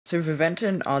To prevent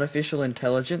an artificial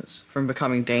intelligence from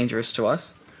becoming dangerous to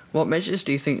us, what measures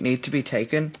do you think need to be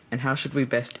taken, and how should we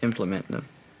best implement them?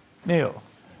 Neil.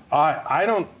 I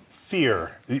don't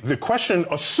fear. The question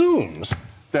assumes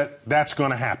that that's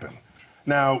going to happen.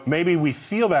 Now, maybe we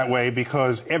feel that way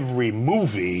because every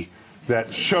movie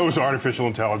that shows artificial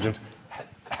intelligence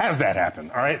has that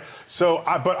happen, all right? So,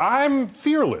 but I'm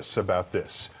fearless about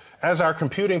this. As our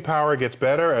computing power gets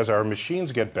better, as our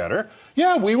machines get better,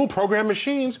 yeah, we will program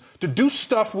machines to do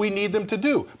stuff we need them to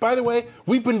do. By the way,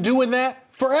 we've been doing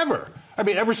that forever. I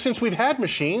mean, ever since we've had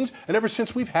machines and ever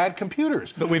since we've had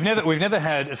computers. But we've never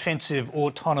had offensive,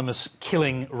 autonomous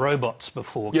killing robots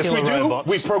before. Yes, Killer we do. robots.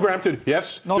 We programmed it.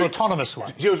 Yes. Not autonomous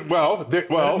ones. Well,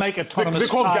 make autonomous they're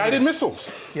called targeting. guided missiles.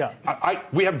 Yeah.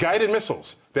 We have guided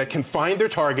missiles that can find their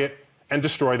target and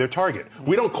destroy their target.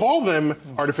 We don't call them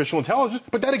artificial intelligence,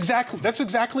 but that's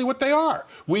exactly what they are.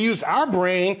 We use our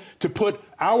brain to put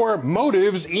our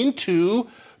motives into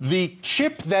the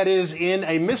chip that is in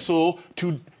a missile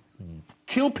to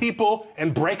kill people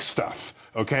and break stuff,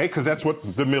 okay? Because that's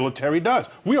what the military does.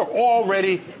 We are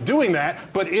already doing that,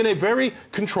 but in a very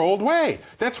controlled way.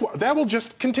 That will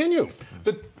just continue.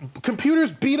 The computers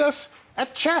beat us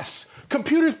at chess.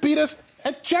 Computers beat us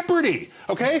at Jeopardy,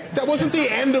 okay? That wasn't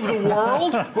the end of the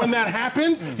world when that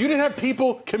happened. You didn't have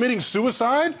people committing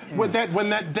suicide when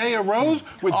that day arose.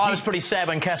 I was pretty sad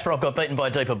when Kasparov got beaten by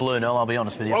Deepa Blue, Noel, I'll be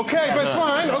honest with you. Okay, but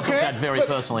fine, okay. I took that very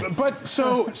personally. But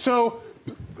so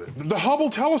the Hubble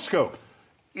telescope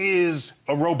is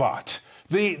a robot.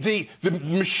 The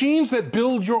machines that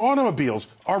build your automobiles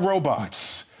are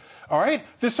robots. All right?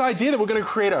 This idea that we're going to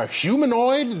create a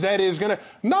humanoid that is going to...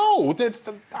 No, that's...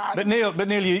 But Neil,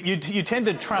 you tend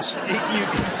to trust...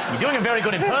 You're doing a very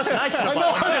good impersonation of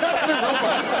one.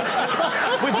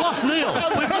 We've lost Neil.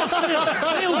 We've lost Neil.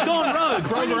 Neil's gone rogue.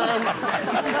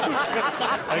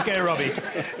 OK, Robbie.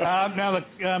 Now, look,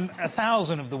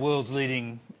 1,000 of the world's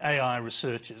leading AI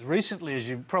researchers recently, as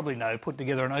you probably know, put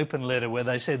together an open letter where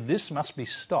they said this must be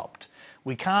stopped.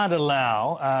 We can't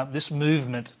allow this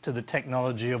movement to the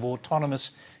technology of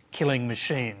autonomous killing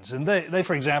machines. And they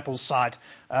for example, cite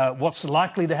what's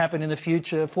likely to happen in the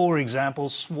future. For example,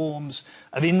 swarms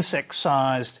of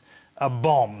insect-sized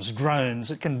bombs, drones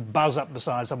that can buzz up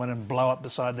beside someone and blow up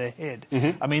beside their head.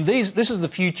 I mean, this is the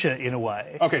future in a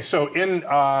way. Okay, so in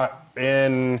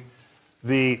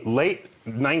the late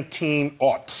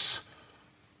 1900s,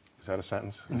 is that a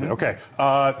sentence? Okay.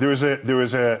 There was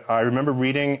a. I remember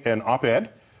reading an op-ed,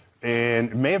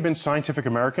 and it may have been Scientific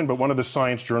American, but one of the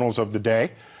science journals of the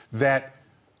day, that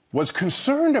was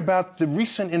concerned about the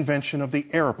recent invention of the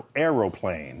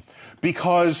aeroplane,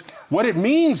 because what it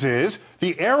means is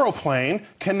the aeroplane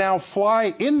can now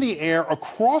fly in the air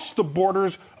across the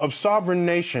borders of sovereign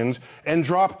nations and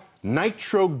drop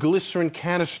nitroglycerin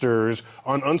canisters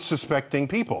on unsuspecting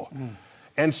people.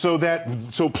 And so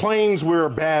planes were a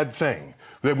bad thing,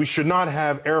 that we should not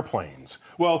have airplanes.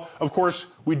 Well, of course,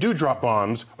 we do drop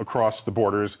bombs across the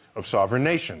borders of sovereign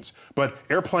nations, but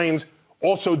airplanes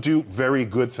also do very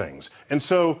good things. And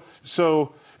so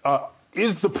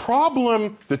is the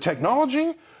problem the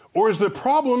technology, or is the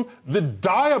problem the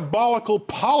diabolical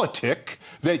politic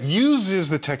that uses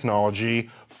the technology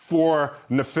for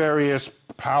nefarious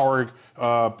power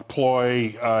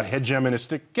ploy,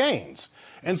 hegemonistic gains?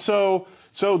 And so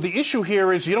the issue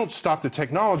here is you don't stop the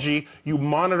technology, you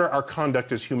monitor our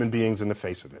conduct as human beings in the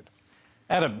face of it.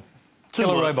 Adam,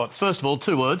 killer robots. First of all,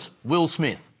 2 words, Will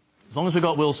Smith. As long as we've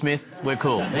got Will Smith, we're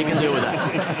cool. He can deal with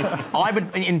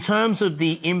that. In terms of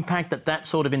the impact that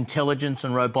sort of intelligence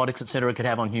and robotics, etc., could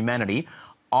have on humanity,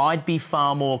 I'd be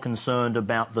far more concerned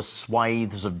about the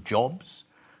swathes of jobs,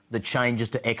 the changes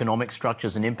to economic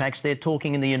structures and impacts. They're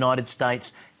talking in the United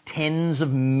States, tens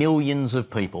of millions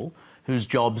of people whose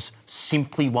jobs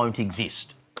simply won't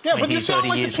exist. Yeah, but you sound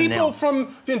like the people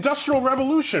from the Industrial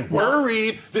Revolution,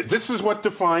 worried that this is what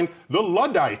defined the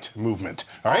Luddite movement,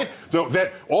 all right? So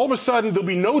that all of a sudden there'll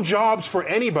be no jobs for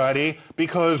anybody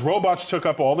because robots took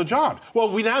up all the jobs.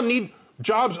 Well, we now need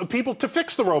jobs of people to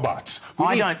fix the robots.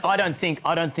 I don't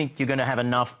think you're going to have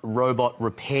enough robot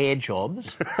repair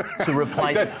jobs to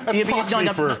replace. But a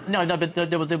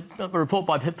report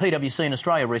by PwC in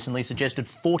Australia recently suggested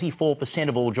 44%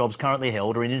 of all jobs currently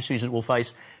held are in industries that will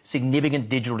face significant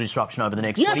digital disruption over the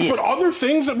next 20 years. Yes, but other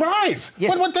things arise.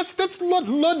 Yes. That's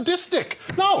luddistic.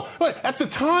 No, but at the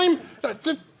time,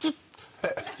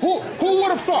 Who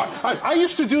would have thought? I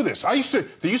used to do this. There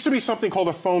used to be something called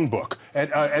a phone book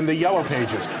and the yellow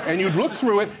pages, and you'd look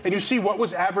through it and you see what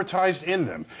was advertised in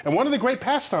them. And one of the great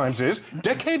pastimes is,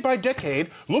 decade by decade,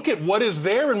 look at what is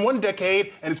there in one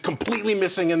decade and it's completely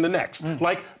missing in the next.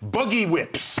 Like buggy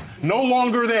whips, no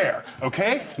longer there,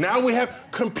 okay? Now we have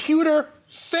computer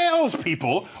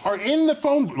salespeople are in the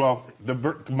phone, well,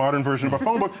 the modern version of a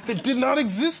phone book that did not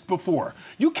exist before.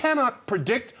 You cannot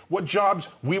predict what jobs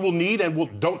we will need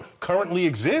and don't currently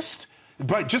exist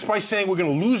just by saying we're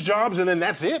going to lose jobs and then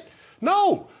that's it.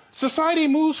 No, society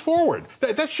moves forward.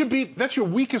 That's your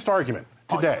weakest argument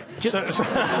today. Just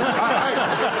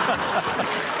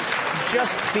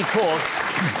because,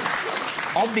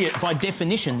 by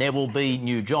definition, there will be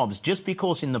new jobs. Just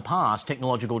because in the past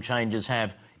technological changes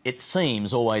have, it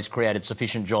seems, always created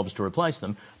sufficient jobs to replace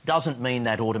them, doesn't mean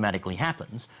that automatically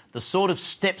happens. The sort of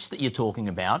steps that you're talking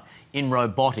about in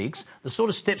robotics, the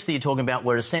sort of steps that you're talking about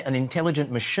where an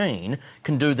intelligent machine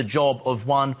can do the job of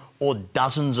one or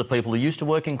dozens of people who used to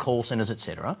work in call centres,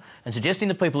 etc., and suggesting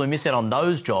that people who miss out on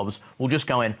those jobs will just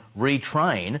go and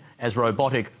retrain as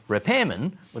robotic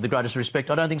repairmen, with the greatest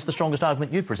respect, I don't think it's the strongest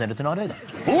argument you've presented tonight either.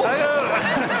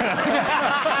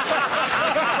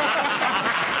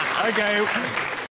 Okay.